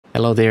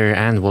Hello there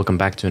and welcome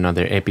back to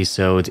another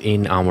episode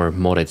in our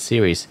modded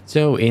series.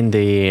 So in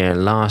the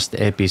last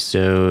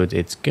episode,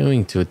 it's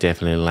going to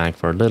definitely lag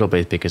for a little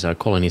bit because our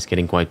colony is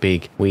getting quite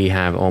big. We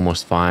have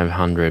almost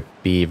 500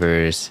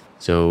 beavers.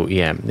 So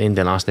yeah, in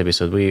the last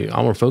episode,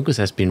 our focus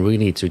has been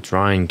really to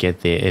try and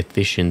get the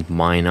efficient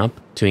mine up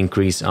to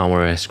increase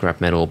our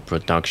scrap metal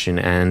production.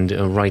 And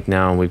right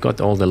now we've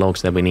got all the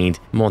logs that we need,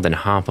 more than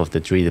half of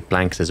the treated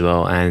planks as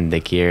well, and the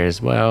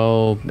gears,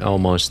 well,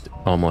 almost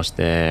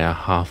the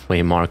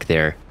halfway mark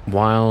there.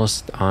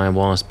 Whilst I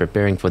was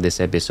preparing for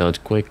this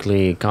episode,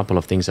 quickly a couple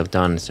of things I've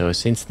done. So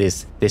since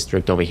this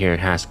district over here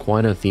has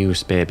quite a few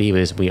spare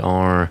beavers, we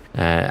are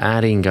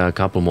adding a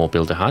couple more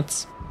builder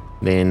huts.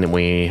 Then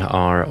we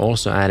are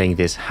also adding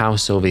this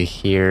house over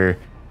here,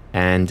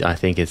 and I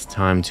think it's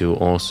time to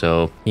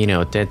also,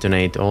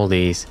 detonate all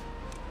these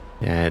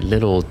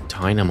little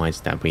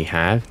dynamites that we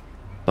have.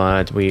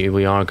 But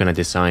we are gonna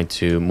decide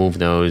to move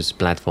those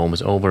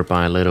platforms over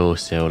by a little,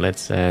 so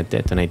let's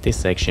detonate this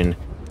section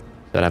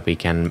so that we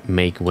can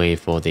make way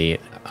for the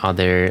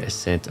other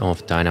set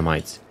of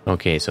dynamites.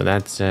 Okay, so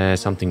that's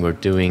something we're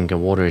doing. The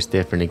water is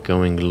definitely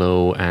going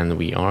low, and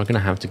we are gonna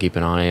have to keep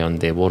an eye on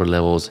the water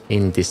levels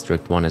in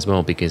District 1 as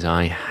well, because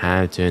I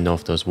have turned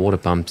off those water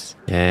pumps.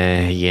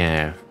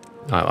 Yeah,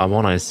 I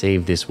want to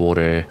save this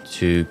water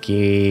to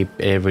keep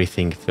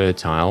everything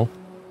fertile.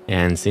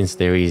 And since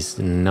there is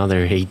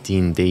another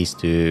 18 days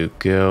to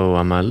go,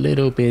 I'm a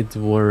little bit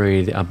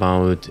worried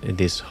about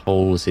this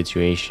whole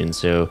situation.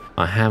 So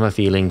I have a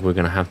feeling we're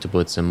gonna have to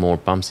put some more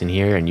pumps in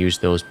here and use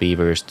those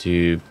beavers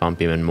to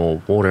pump even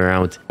more water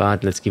out.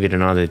 But let's give it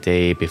another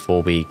day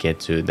before we get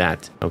to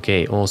that.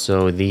 Okay,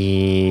 also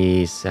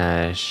these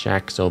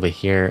shacks over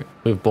here,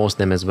 we've paused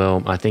them as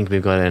well. I think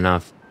we've got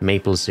enough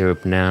maple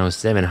syrup now,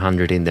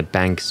 700 in the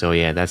bank, so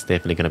yeah, that's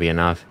definitely gonna be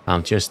enough.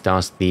 I'll just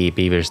ask the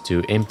beavers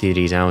to empty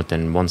these out,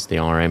 and once they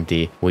are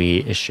empty,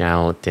 we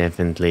shall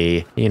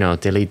definitely,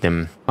 delete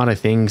them. Other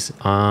things,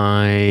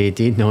 I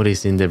did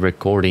notice in the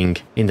recording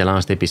in the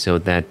last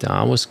episode that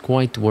I was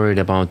quite worried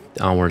about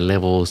our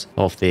levels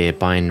of the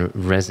pine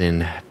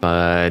resin,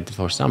 but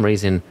for some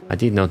reason I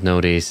did not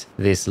notice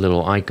this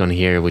little icon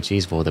here, which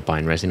is for the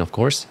pine resin, of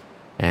course.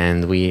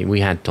 And we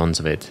had tons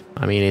of it.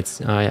 I mean,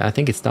 I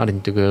think it's starting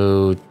to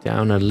go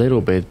down a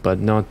little bit, but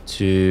not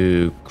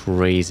too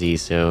crazy.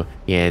 So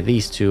yeah,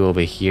 these two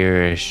over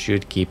here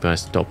should keep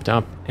us topped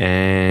up.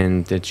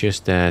 And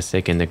just a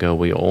second ago,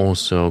 we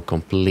also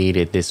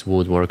completed this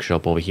wood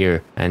workshop over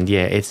here. And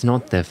yeah, it's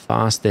not the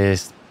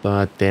fastest,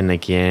 but then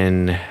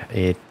again,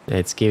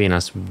 it's giving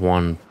us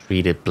one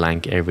treated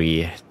plank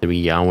every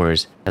 3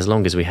 hours, as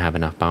long as we have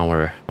enough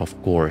power,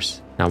 of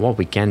course. Now what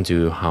we can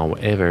do,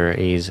 however,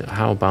 is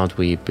how about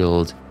we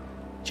build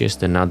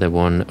just another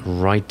one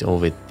right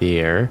over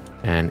there,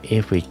 and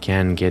if we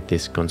can get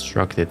this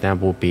constructed, that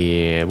would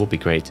be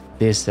great.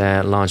 This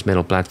large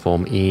metal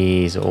platform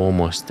is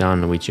almost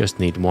done. We just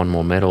need one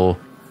more metal,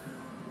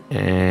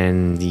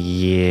 and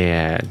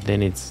yeah,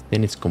 then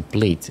it's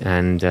complete.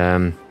 And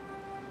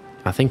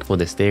I think for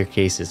the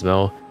staircase as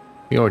well,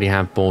 we already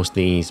have both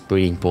these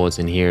breeding pods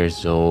in here,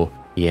 so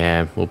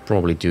yeah, we'll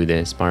probably do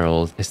the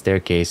spiral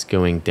staircase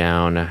going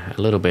down a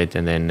little bit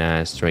and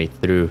then straight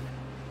through.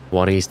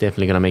 What is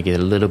definitely gonna make it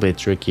a little bit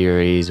trickier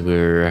is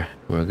we're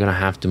gonna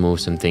have to move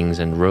some things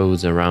and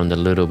roads around a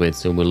little bit,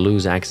 so we'll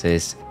lose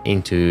access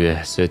into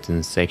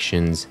certain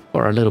sections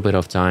for a little bit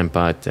of time,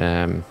 but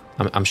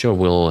I'm sure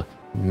we'll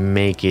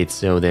make it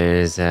so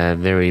there's a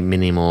very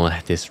minimal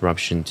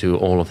disruption to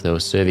all of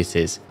those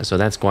services. So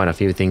that's quite a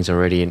few things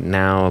already.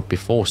 Now,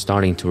 before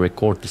starting to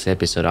record this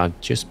episode, I've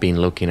just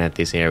been looking at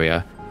this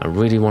area. I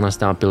really want to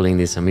start building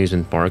this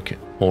amusement park,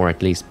 or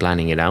at least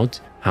planning it out.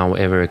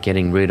 However,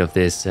 getting rid of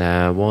this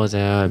was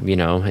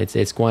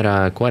it's quite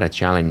a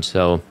challenge,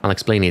 so I'll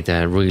explain it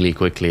really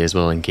quickly as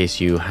well, in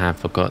case you have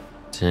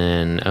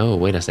forgotten. Oh,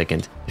 wait a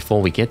second,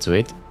 before we get to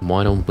it,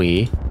 why don't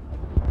we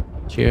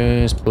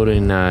just put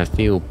in a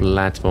few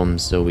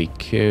platforms so we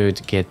could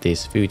get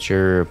this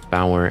future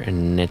power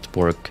and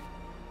network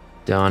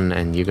done.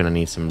 And you're gonna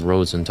need some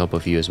roads on top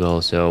of you as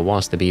well, so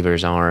whilst the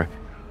beavers are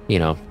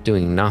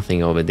doing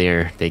nothing over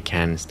there, they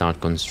can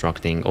start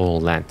constructing all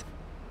that.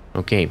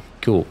 Okay,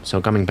 cool. So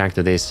coming back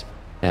to this,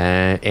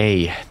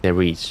 the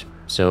reach.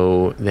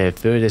 So the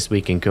furthest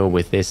we can go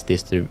with this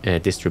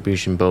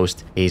distribution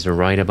post is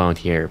right about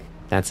here.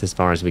 That's as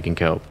far as we can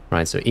go,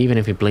 right? So even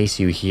if we place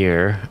you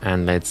here,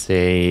 and let's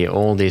say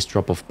all these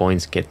drop-off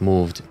points get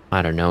moved,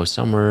 I don't know,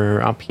 somewhere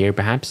up here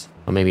perhaps,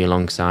 or maybe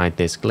alongside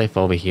this cliff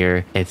over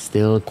here, it's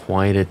still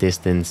quite a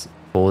distance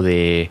for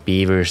the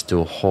beavers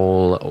to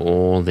haul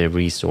all the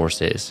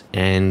resources.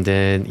 And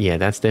yeah,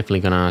 that's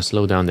definitely gonna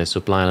slow down the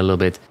supply a little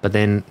bit. But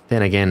then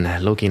again,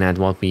 looking at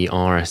what we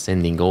are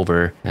sending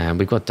over,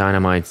 we've got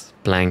dynamite,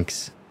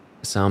 planks,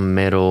 some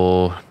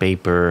metal,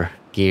 paper,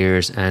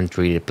 gears, and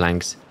treated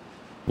planks.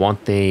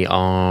 What they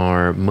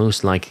are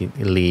most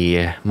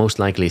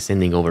likely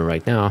sending over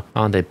right now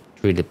are the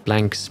treated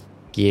planks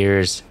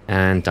gears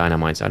and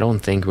dynamites. I don't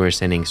think we're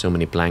sending so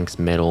many planks,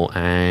 metal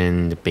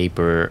and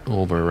paper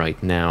over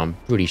right now. I'm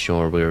pretty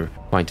sure we're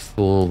quite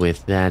full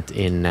with that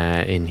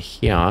in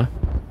here.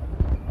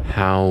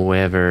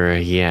 However,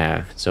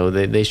 yeah, so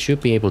they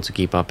should be able to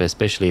keep up,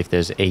 especially if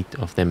there's 8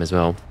 of them as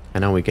well. I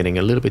know we're getting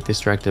a little bit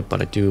distracted,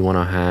 but I do want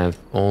to have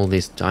all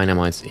these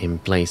dynamites in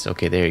place.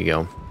 Okay, there you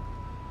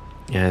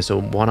go. So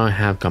what I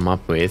have come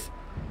up with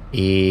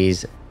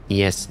is,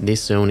 yes,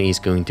 this zone is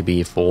going to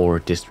be for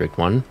District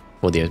 1,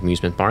 for the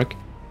amusement park.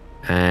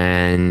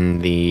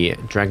 And the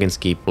Dragon's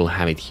Keep will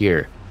have it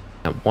here.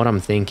 Now, what I'm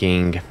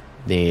thinking,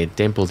 the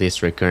Temple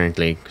District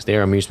currently, because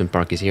their amusement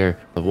park is here.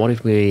 But what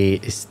if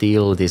we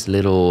steal this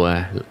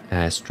little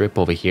strip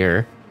over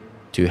here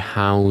to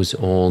house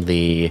all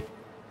the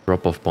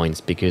drop-off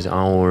points, because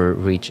our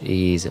reach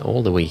is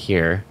all the way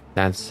here.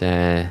 That's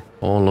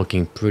all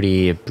looking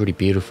pretty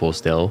beautiful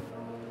still.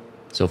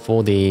 So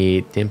for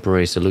the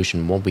temporary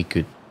solution, what we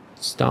could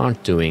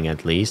start doing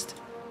at least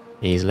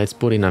is let's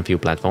put in a few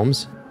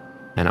platforms.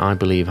 And I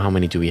believe, how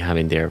many do we have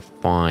in there?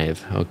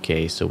 5.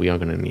 Okay, so we are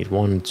going to need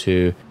 1,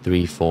 2,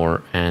 3,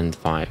 4, and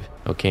 5.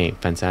 Okay,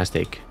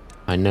 fantastic.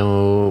 I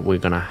know we're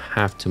going to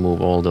have to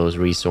move all those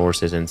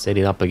resources and set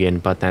it up again,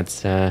 but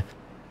that's, you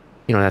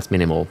know, that's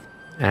minimal.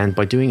 And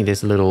by doing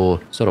this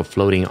little sort of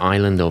floating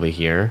island over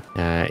here,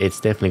 it's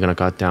definitely going to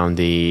cut down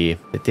the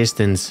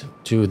distance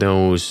to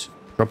those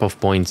drop-off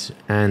points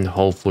and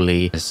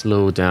hopefully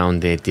slow down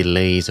the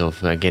delays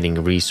of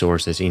getting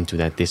resources into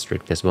that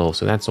district as well.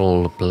 So that's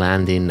all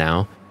planned in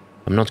now.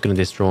 I'm not going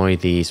to destroy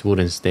these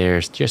wooden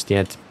stairs just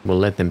yet. We'll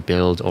let them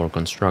build or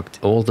construct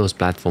all those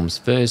platforms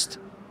first.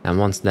 And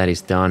once that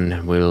is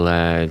done, we'll,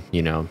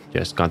 you know,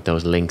 just cut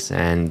those links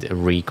and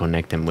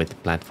reconnect them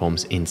with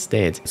platforms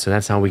instead. So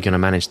that's how we're going to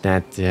manage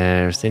that.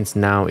 Since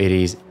now it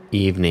is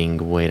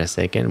evening, wait a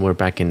second, we're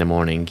back in the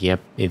morning. Yep,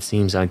 it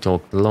seems I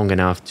talked long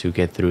enough to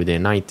get through the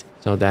night.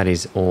 So that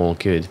is all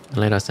good.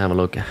 Let us have a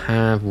look.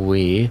 Have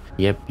we?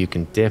 Yep, you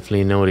can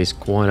definitely notice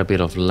quite a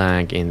bit of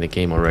lag in the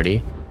game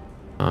already.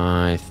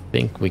 I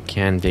think we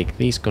can take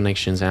these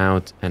connections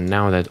out, and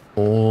now that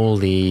all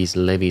these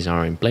levees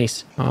are in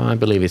place, I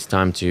believe it's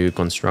time to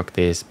construct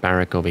this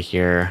barrack over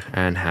here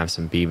and have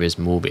some beavers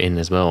move in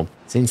as well.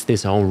 Since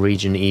this whole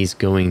region is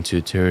going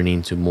to turn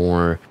into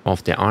more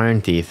of the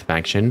Iron Teeth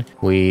faction,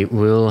 we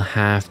will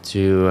have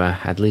to,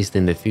 at least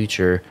in the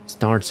future,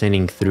 start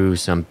sending through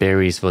some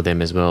berries for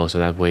them as well, so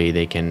that way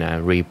they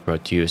can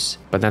reproduce.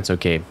 But that's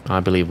okay.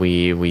 I believe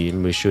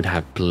we should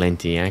have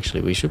plenty.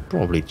 Actually, we should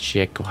probably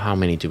check how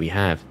many do we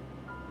have.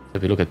 So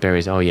if we look at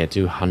berries, oh yeah,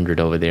 200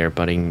 over there.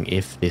 But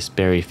if this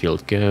berry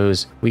field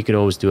goes, we could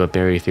always do a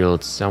berry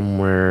field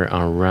somewhere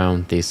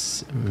around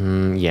this.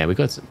 Yeah, we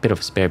got a bit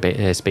of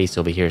spare space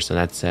over here, so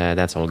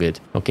that's all good.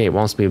 Okay,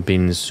 whilst we've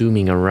been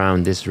zooming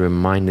around, this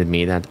reminded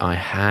me that I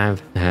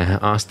have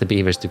asked the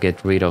beavers to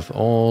get rid of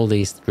all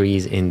these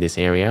trees in this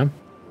area.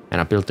 And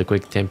I built a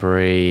quick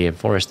temporary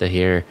forester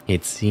here.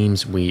 It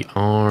seems we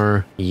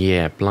are,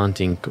 yeah,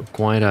 planting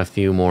quite a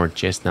few more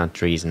chestnut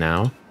trees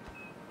now.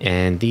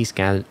 And these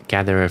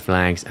gatherer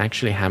flags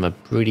actually have a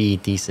pretty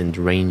decent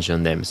range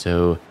on them.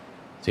 So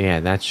yeah,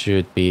 that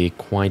should be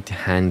quite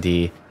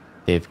handy.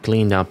 They've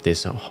cleaned up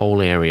this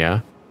whole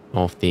area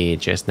of the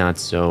chestnuts.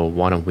 So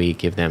why don't we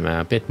give them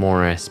a bit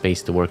more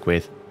space to work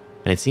with?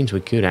 And it seems we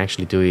could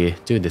actually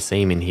do the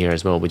same in here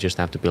as well. We just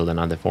have to build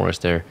another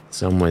forester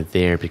somewhere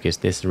there, because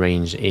this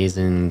range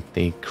isn't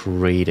the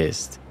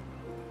greatest.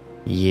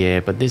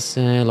 Yeah, but this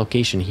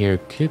location here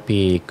could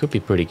be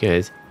pretty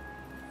good.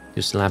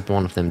 To slap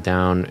one of them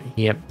down.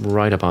 Yep,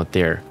 right about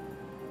there.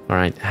 All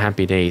right,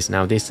 happy days.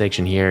 Now this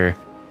section here,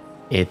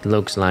 it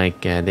looks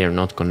like they're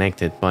not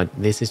connected, but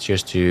this is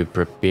just to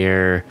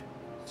prepare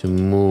to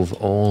move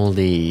all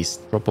these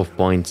drop-off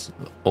points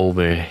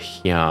over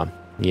here.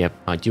 Yep,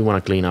 I do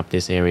want to clean up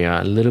this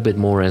area a little bit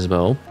more as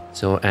well.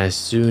 So as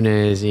soon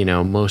as, you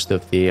know, most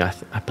of the,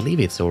 I believe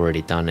it's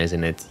already done,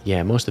 isn't it?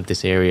 Yeah, most of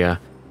this area,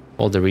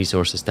 all the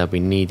resources that we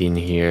need in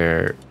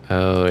here.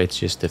 Oh, it's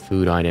just the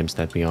food items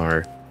that we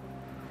are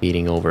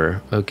feeding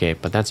over. Okay,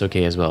 but that's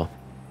okay as well.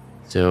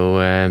 So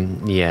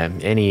yeah,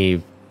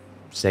 any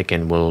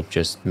second we'll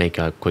just make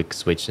a quick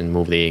switch and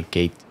move the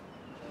gate.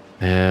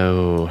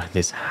 Oh,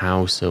 this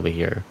house over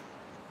here.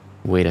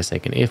 Wait a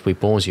second. If we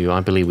pause you, I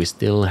believe we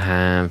still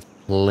have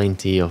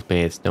plenty of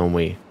beds, don't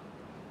we?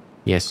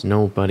 Yes,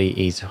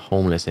 nobody is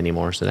homeless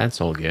anymore, so that's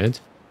all good.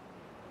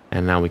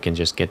 And now we can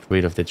just get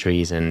rid of the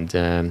trees and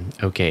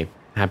okay,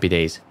 happy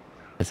days.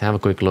 Let's have a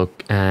quick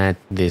look at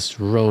this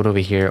road over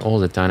here. All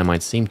the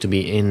dynamites seem to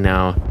be in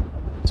now,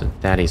 so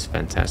that is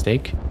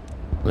fantastic.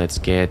 Let's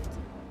get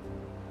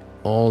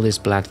all these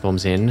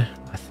platforms in.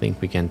 I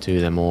think we can do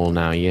them all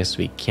now. Yes,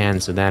 we can,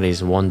 so that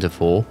is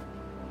wonderful.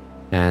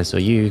 And so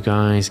you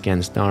guys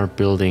can start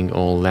building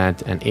all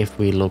that. And if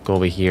we look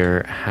over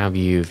here, have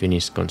you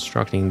finished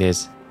constructing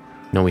this?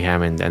 No, we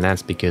haven't, and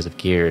that's because of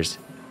gears.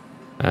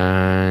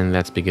 And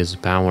that's because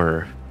of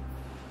power.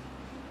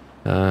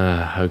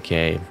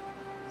 Okay.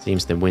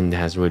 Seems the wind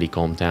has really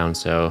calmed down,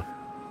 so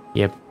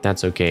yep,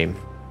 that's okay.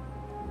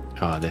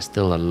 Oh, there's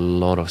still a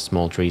lot of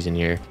small trees in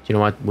here. You know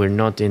what? We're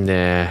not in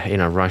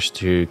a rush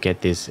to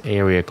get this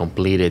area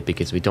completed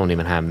because we don't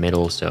even have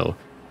metal. So,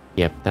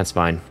 yep, that's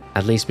fine.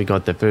 At least we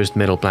got the first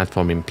metal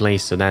platform in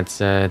place. So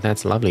that's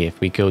lovely. If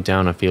we go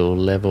down a few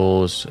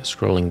levels,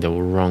 scrolling the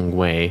wrong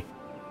way.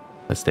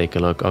 Let's take a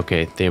look.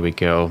 Okay, there we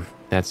go.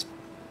 That's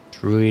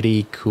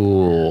pretty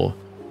cool.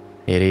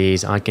 It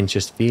is. I can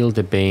just feel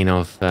the pain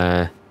of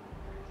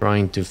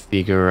trying to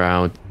figure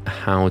out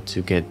how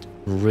to get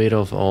rid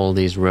of all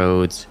these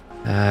roads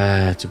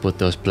to put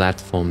those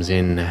platforms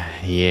in.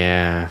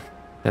 Yeah,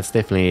 that's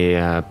definitely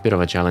a bit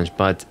of a challenge,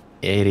 but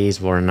it is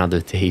for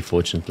another day,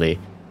 fortunately.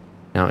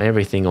 Now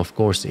everything, of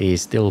course,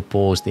 is still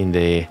paused in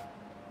the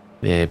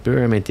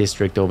pyramid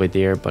district over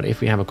there, but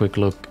if we have a quick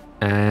look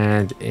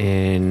at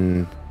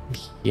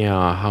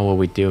yeah, how are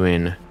we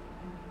doing?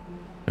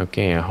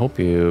 Okay, I hope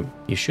you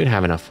should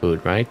have enough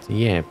food, right?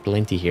 Yeah,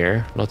 plenty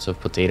here. Lots of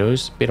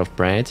potatoes, bit of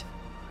bread.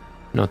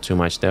 Not too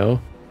much though.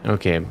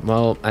 Okay,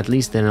 well, at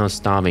least they're not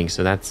starving,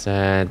 so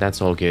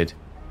that's all good.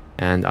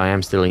 And I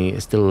am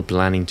still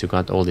planning to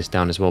cut all this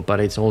down as well, but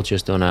it's all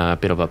just on a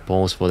bit of a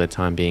pause for the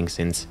time being,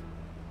 since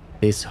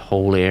this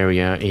whole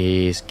area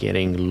is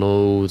getting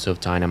loads of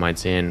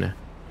dynamites in.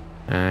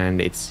 And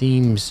it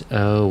seems,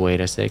 oh,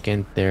 wait a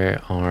second,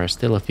 there are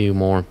still a few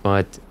more,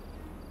 but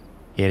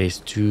it is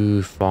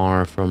too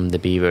far from the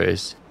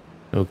beavers.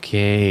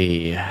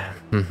 Okay.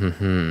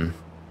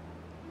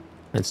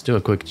 Let's do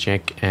a quick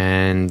check,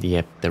 and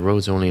yep, the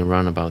roads only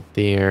run about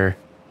there.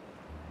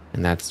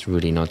 And that's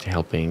really not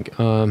helping.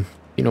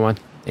 You know what?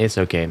 It's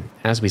okay.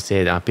 As we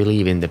said, I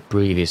believe in the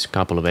previous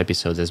couple of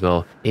episodes as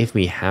well, if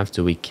we have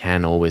to, we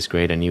can always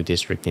create a new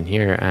district in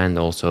here and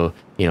also,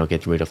 you know,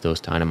 get rid of those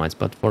dynamites.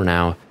 But for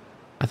now,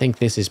 I think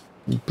this is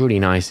pretty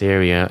nice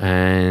area,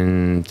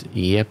 and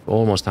yep,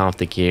 almost half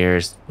the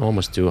gears,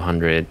 almost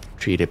 200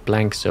 treated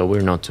blank, so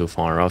we're not too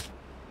far off.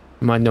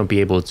 We might not be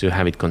able to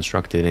have it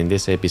constructed in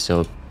this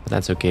episode, but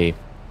that's okay,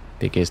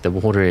 because the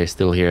water is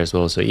still here as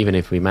well, so even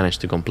if we manage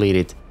to complete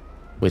it,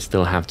 we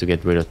still have to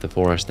get rid of the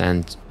forest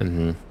and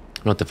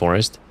not the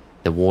forest,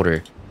 the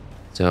water.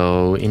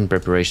 So in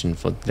preparation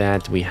for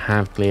that, we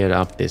have cleared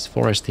up this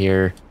forest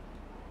here,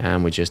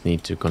 and we just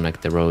need to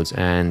connect the roads,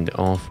 and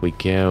off we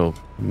go.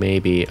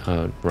 Maybe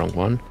wrong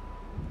one.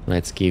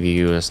 Let's give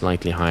you a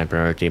slightly higher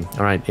priority.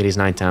 All right, it is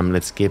nighttime.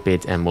 Let's skip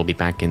it and we'll be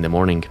back in the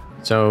morning.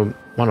 So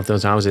one of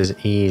those houses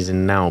is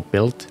now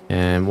built,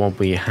 and what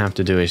we have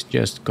to do is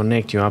just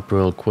connect you up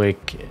real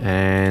quick.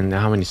 And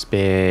how many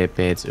spare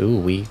beds? Ooh,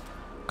 we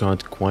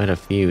got quite a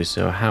few.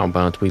 So how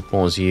about we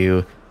pause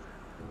you?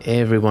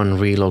 Everyone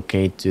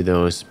relocate to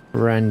those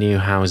brand new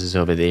houses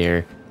over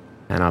there.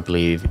 And I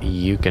believe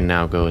you can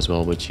now go as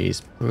well, which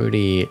is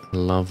pretty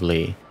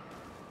lovely.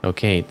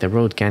 Okay, the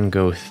road can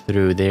go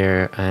through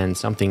there, and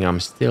something I'm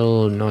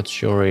still not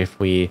sure if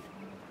we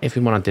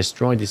want to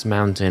destroy this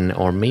mountain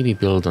or maybe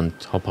build on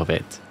top of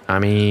it. I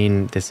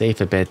mean, the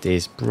safer bet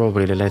is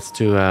probably let's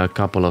do a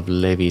couple of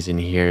levees in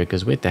here,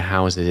 because with the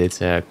houses,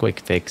 it's a quick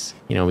fix.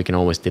 You know, we can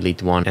always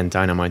delete one and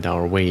dynamite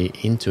our way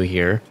into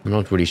here. I'm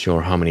not really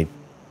sure how many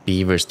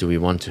beavers do we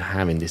want to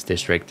have in this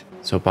district.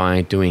 So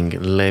by doing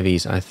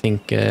levees, I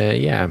think,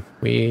 yeah,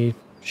 we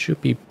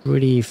should be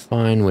pretty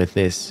fine with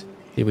this.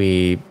 Did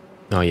we...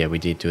 Oh yeah, we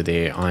did do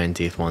the iron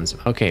teeth ones.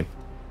 Okay,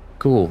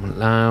 cool.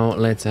 Now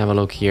let's have a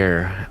look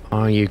here.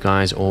 Are you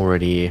guys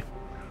already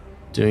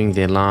doing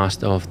the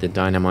last of the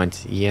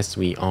dynamite? Yes,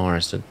 we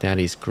are. So that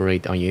is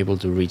great. Are you able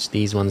to reach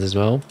these ones as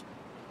well?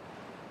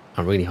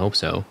 I really hope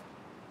so.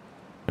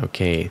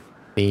 Okay,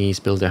 these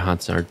builder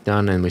huts are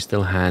done, and we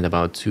still had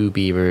about 2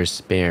 beavers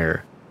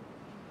spare.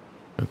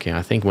 Okay,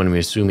 I think when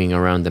we're zooming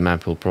around the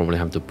map, we'll probably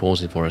have to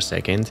pause it for a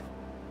second.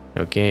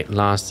 Okay,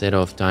 last set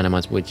of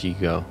dynamites. Where'd you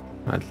go?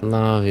 I'd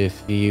love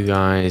if you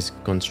guys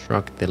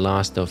construct the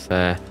last of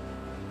the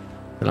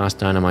last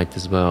dynamite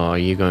as well. Are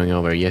you going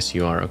over? Yes,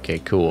 you are. Okay,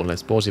 cool.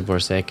 Let's pause it for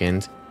a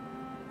second.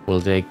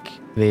 We'll take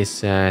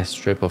this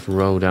strip of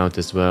road out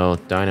as well.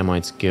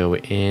 Dynamites go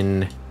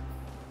in.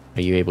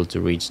 Are you able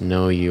to reach?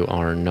 No, you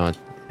are not.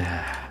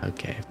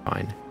 Okay,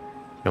 fine.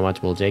 You know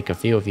what? We'll take a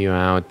few of you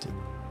out,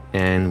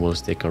 and we'll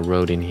stick a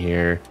road in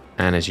here.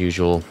 And as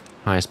usual,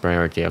 highest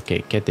priority.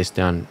 Okay, get this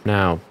done.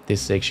 Now,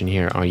 this section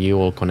here, are you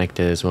all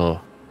connected as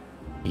well?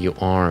 You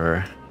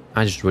are.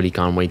 I just really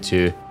can't wait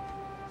to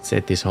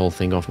set this whole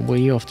thing off. Where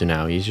are you off to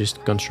now? You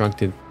just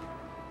constructed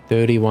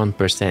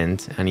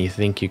 31% and you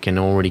think you can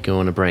already go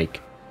on a break.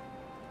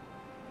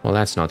 Well,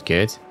 that's not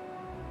good.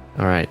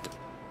 Alright,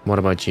 what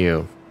about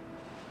you?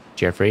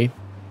 Jeffrey?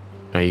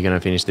 Are you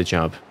gonna finish the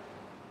job?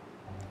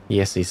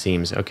 Yes, it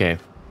seems. Okay.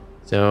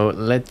 So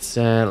let's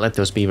let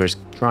those beavers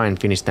try and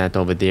finish that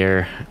over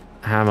there.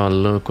 Have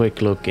a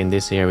quick look in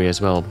this area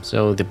as well.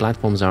 So the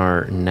platforms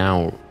are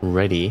now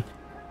ready.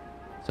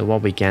 So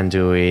what we can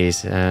do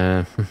is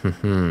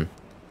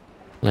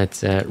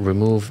let's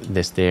remove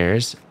the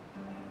stairs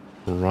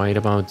right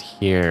about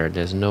here.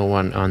 There's no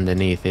one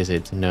underneath, is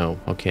it? No.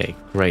 Okay,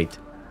 great.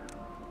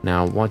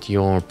 Now what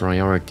your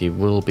priority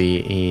will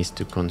be is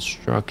to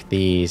construct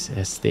these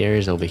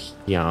stairs over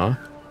here.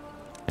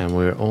 And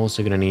we're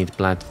also gonna need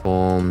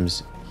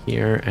platforms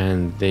here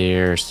and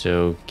there,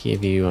 so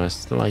give you a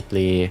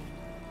slightly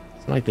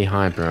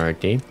high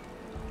priority.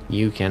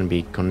 You can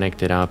be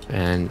connected up,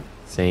 and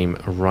same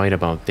right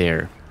about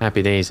there.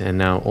 Happy days. And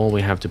now all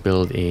we have to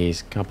build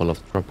is a couple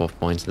of drop-off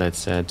points.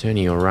 Let's turn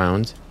you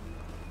around.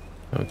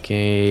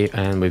 Okay,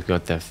 and we've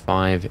got the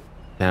 5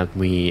 that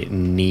we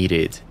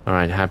needed. All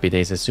right, happy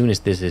days. As soon as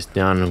this is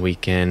done, we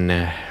can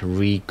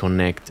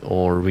reconnect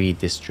or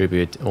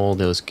redistribute all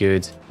those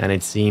goods. And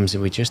it seems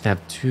we just have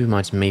too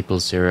much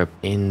maple syrup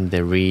in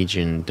the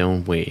region,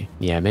 don't we?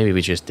 Yeah, maybe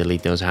we just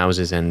delete those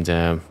houses, and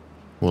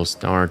we'll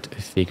start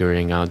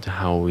figuring out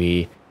how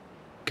we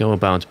go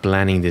about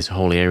planning this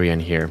whole area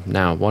in here.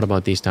 Now, what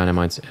about these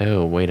dynamites?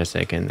 Oh, wait a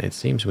second. It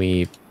seems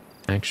we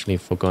actually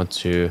forgot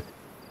to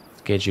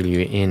schedule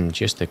you in.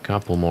 Just a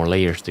couple more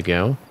layers to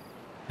go.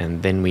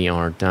 And then we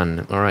are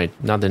done. All right,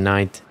 another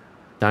night.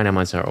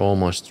 Dynamites are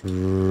almost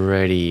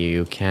ready.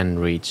 You can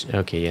reach.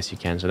 Okay, yes, you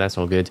can. So that's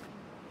all good.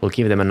 We'll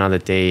give them another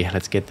day.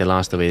 Let's get the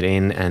last of it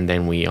in, and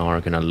then we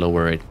are gonna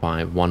lower it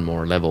by 1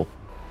 more level.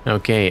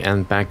 Okay,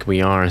 and back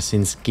we are.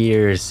 Since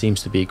gear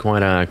seems to be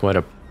quite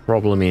a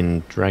problem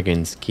in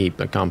Dragon's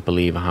Keep. I can't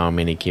believe how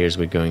many gears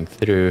we're going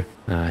through.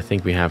 I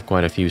think we have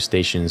quite a few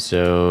stations.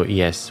 So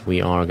yes,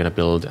 we are gonna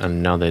build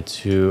another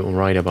 2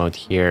 right about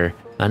here.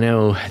 I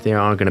know there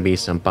are going to be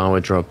some power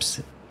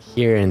drops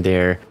here and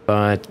there,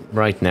 but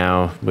right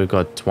now we've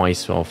got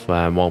twice of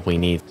what we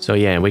need. So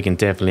yeah, we can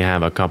definitely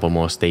have a couple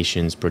more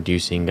stations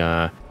producing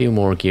a few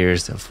more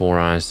gears for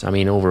us. I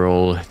mean,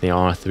 overall they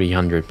are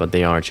 300, but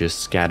they are just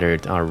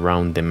scattered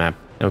around the map.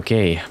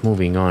 Okay,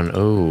 moving on.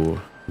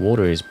 Oh,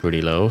 water is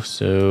pretty low,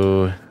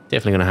 so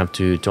definitely gonna have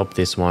to top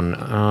this one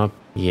up.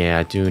 Yeah,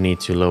 I do need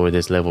to lower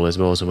this level as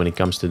well, so when it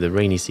comes to the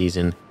rainy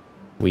season,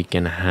 we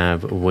can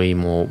have way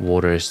more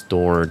water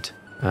stored.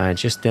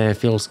 Just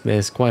feels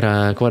there's quite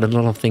a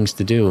lot of things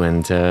to do,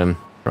 and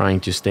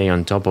trying to stay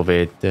on top of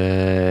it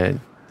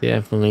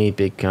definitely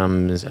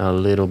becomes a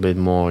little bit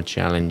more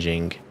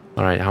challenging.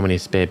 All right, how many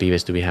spare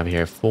beavers do we have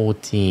here?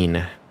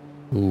 14.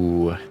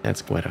 Ooh,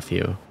 that's quite a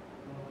few.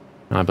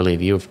 I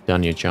believe you've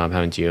done your job,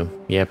 haven't you?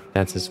 Yep,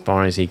 that's as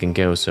far as he can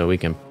go, so we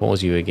can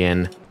pause you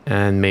again,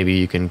 and maybe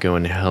you can go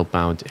and help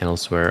out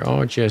elsewhere,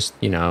 or just,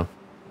 you know,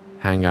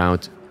 hang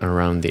out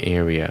around the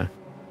area.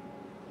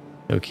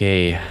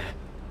 Okay.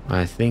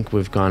 I think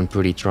we've gone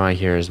pretty dry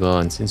here as well,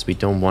 and since we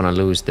don't want to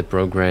lose the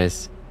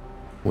progress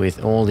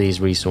with all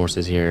these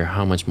resources here,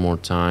 how much more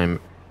time?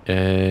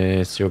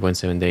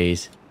 0.7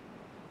 days.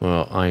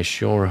 Well, I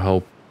sure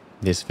hope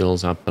this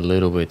fills up a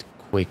little bit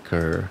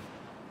quicker.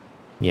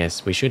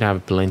 Yes, we should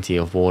have plenty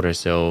of water,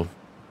 so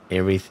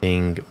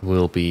everything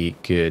will be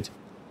good.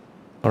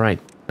 All right,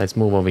 let's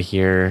move over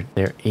here.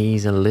 There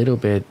is a little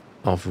bit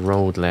of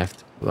road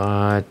left,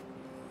 but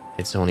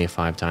it's only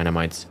 5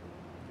 dynamites.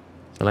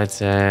 So let's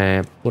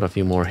put a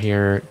few more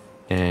here,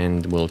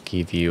 and we'll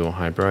give you a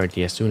high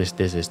priority as soon as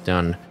this is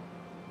done.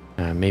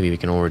 Maybe we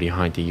can already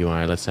hide the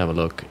UI. Let's have a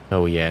look.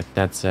 Oh yeah,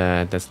 that's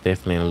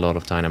definitely a lot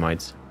of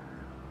dynamites.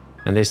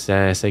 And this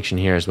section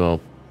here as well.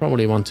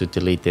 Probably want to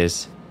delete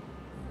this,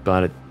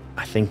 but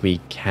I think we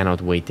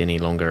cannot wait any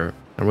longer.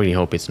 I really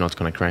hope it's not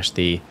gonna crash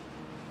the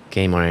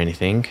game or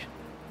anything.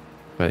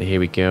 But here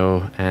we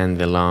go, and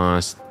the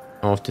last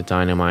of the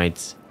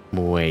dynamites.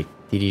 Wait.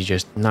 Did you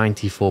just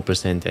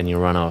 94% and you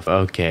run off?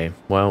 Okay,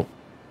 well,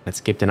 let's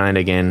skip the night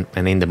again,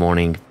 and in the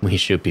morning we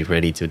should be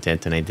ready to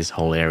detonate this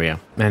whole area.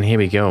 And here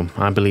we go.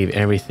 I believe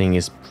everything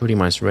is pretty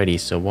much ready,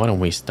 so why don't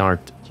we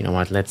start? You know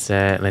what, let's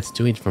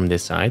do it from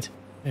this side.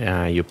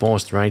 You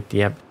paused, right?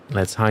 Yep.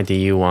 Let's hide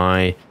the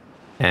UI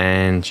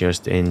and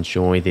just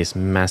enjoy this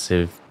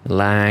massive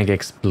lag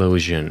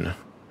explosion.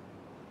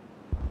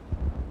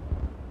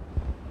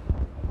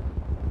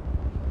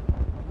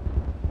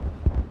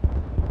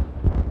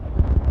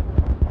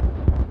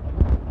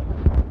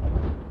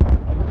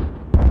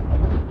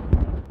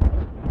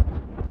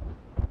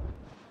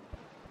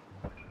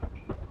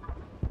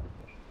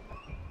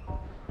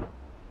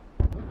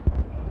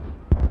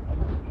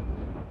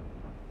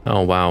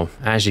 Oh wow,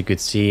 as you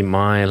could see,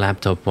 my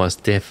laptop was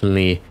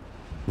definitely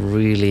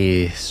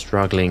really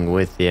struggling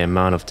with the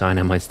amount of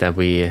dynamites that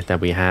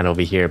we had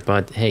over here,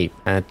 but hey,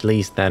 at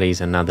least that is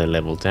another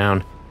level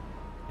down,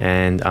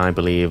 and I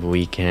believe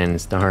we can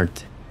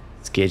start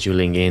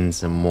scheduling in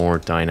some more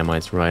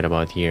dynamites right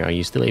about here. Are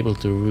you still able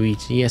to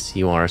reach? Yes,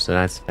 you are, so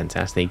that's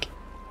fantastic.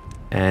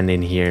 And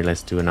in here,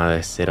 let's do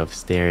another set of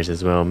stairs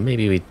as well.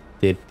 Maybe we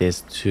did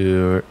this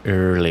too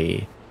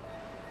early.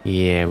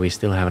 Yeah, we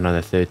still have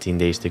another 13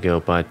 days to go,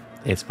 but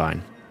it's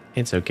fine.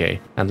 It's okay.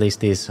 At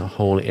least this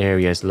whole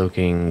area is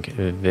looking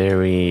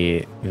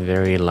very,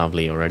 very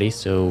lovely already.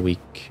 So we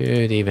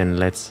could even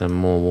let some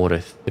more water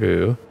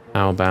through.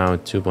 How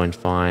about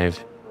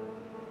 2.5?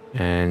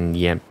 And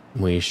yep,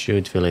 we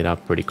should fill it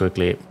up pretty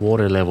quickly.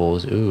 Water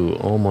levels, ooh,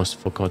 almost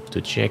forgot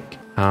to check.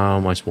 How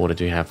much water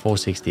do you have?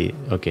 460.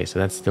 Okay, so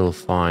that's still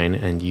fine.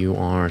 And you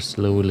are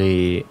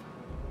slowly...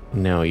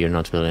 No, you're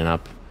not filling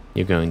up.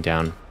 You're going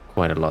down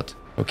quite a lot.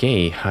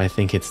 Okay, I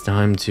think it's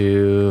time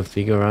to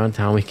figure out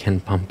how we can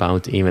pump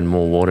out even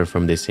more water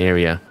from this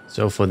area.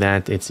 So for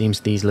that, it seems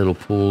these little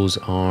pools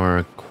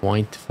are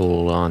quite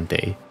full, aren't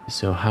they?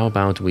 So how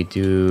about we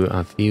do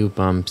a few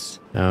pumps?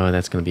 Oh,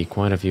 that's going to be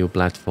quite a few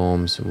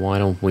platforms. Why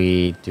don't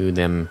we do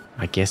them,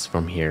 I guess,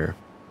 from here?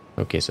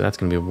 Okay, so that's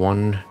going to be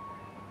one,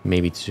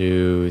 maybe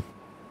two.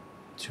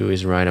 Two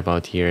is right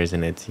about here,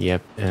 isn't it?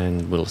 Yep,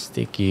 and we'll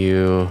stick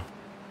you.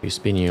 You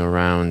spin you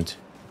around.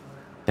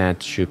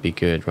 That should be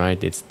good,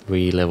 right? It's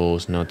 3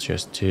 levels, not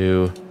just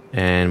 2.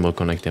 And we'll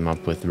connect them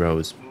up with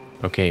roads.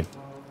 Okay,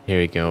 here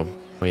we go.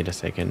 Wait a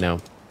second. No,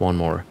 one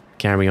more.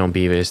 Carry on,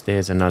 beavers.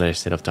 There's another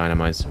set of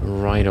dynamites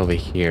right over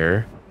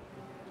here.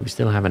 We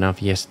still have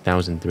enough. Yes,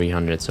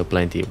 1,300, so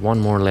plenty. One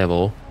more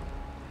level.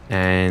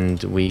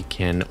 And we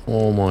can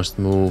almost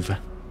move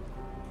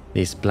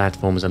these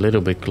platforms a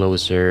little bit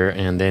closer,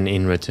 and then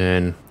in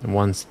return,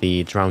 once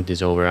the drought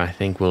is over, I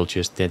think we'll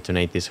just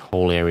detonate this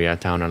whole area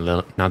down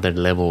another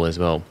level as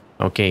well.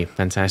 Okay,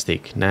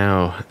 fantastic.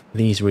 Now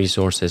these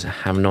resources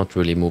have not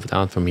really moved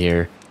out from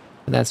here,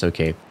 but that's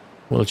okay.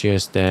 We'll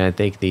just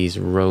take these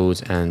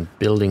roads and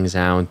buildings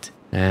out,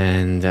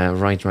 and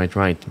right.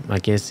 I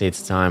guess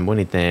it's time.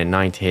 When the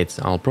night hits,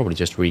 I'll probably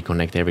just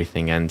reconnect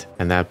everything, and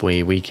that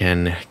way we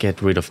can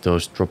get rid of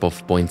those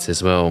drop-off points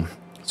as well.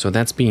 So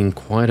that's been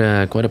quite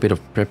a bit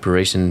of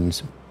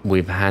preparations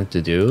we've had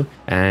to do.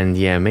 And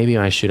yeah, maybe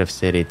I should have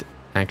said it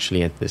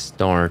actually at the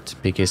start,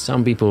 because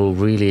some people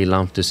really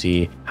love to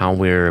see how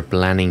we're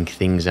planning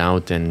things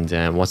out and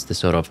what's the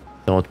sort of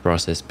thought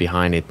process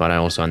behind it. But I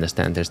also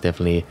understand there's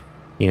definitely,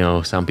 you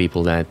know, some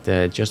people that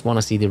just want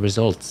to see the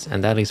results,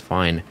 and that is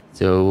fine.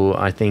 So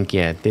I think,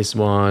 yeah, this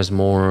was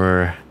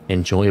more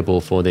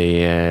enjoyable for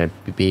the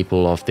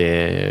people of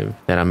that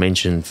I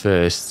mentioned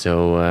first.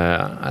 So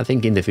I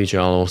think in the future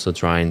I'll also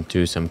try and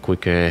do some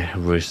quicker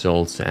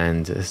results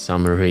and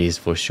summaries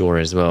for sure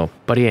as well.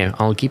 But yeah,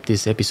 I'll keep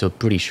this episode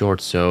pretty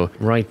short. So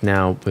right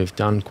now we've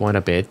done quite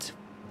a bit.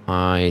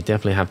 I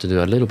definitely have to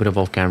do a little bit of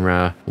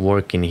off-camera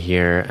work in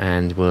here,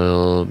 and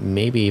we'll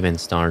maybe even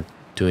start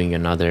doing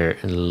another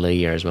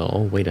layer as well.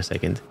 Oh, wait a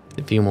second.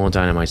 A few more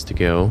dynamites to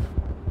go.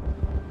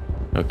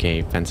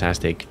 Okay,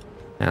 fantastic.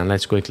 And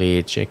let's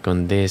quickly check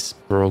on this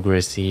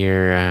progress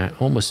here.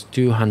 Almost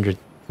 200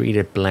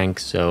 treated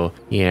blanks. So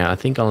yeah, I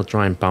think I'll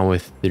try and power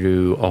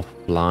through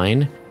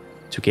offline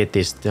to get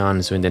this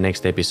done. So in the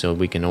next episode,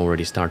 we can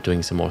already start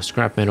doing some more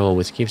scrap metal,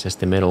 which gives us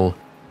the metal.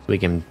 So we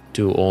can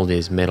do all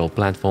these metal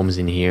platforms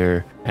in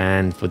here.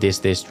 And for this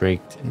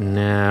district,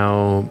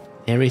 now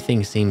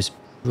everything seems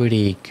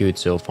pretty good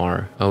so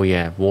far. Oh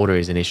yeah, water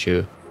is an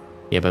issue.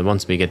 Yeah, but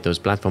once we get those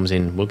platforms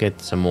in, we'll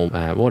get some more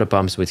water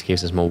pumps, which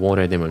gives us more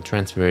water. Then we'll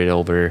transfer it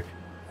over,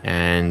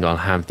 and I'll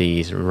have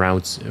these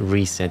routes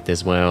reset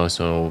as well.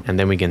 So, and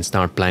then we can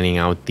start planning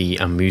out the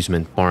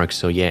amusement park.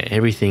 So yeah,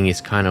 everything is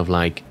kind of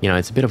like, you know,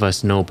 it's a bit of a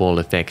snowball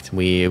effect.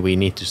 We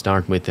need to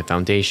start with the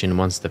foundation.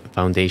 Once the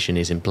foundation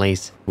is in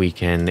place, we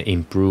can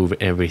improve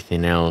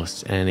everything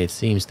else. And it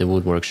seems the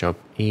wood workshop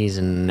is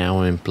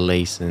now in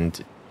place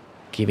and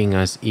giving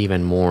us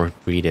even more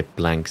treated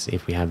blanks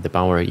if we have the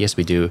power. Yes,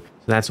 we do.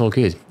 So that's all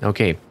good.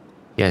 Okay.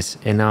 Yes,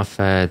 enough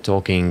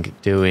talking,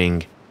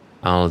 doing.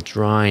 I'll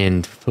try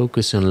and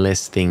focus on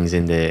less things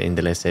in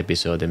the last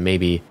episode, and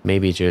maybe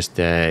just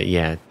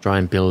yeah, try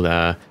and build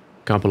a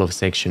couple of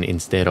sections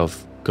instead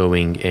of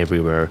going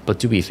everywhere. But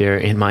to be fair,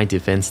 in my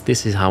defense,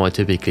 this is how I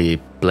typically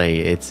play.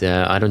 It's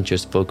I don't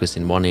just focus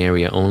in one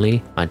area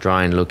only. I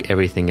try and look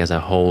everything as a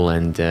whole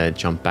and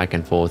jump back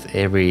and forth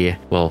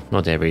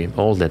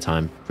all the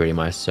time pretty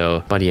much.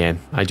 So, but yeah,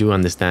 I do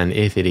understand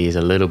if it is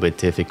a little bit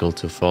difficult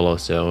to follow.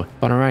 So,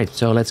 but all right,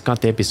 so let's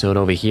cut the episode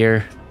over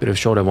here. Bit of a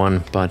shorter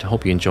one, but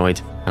hope you enjoyed,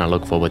 and I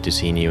look forward to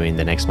seeing you in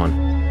the next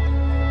one.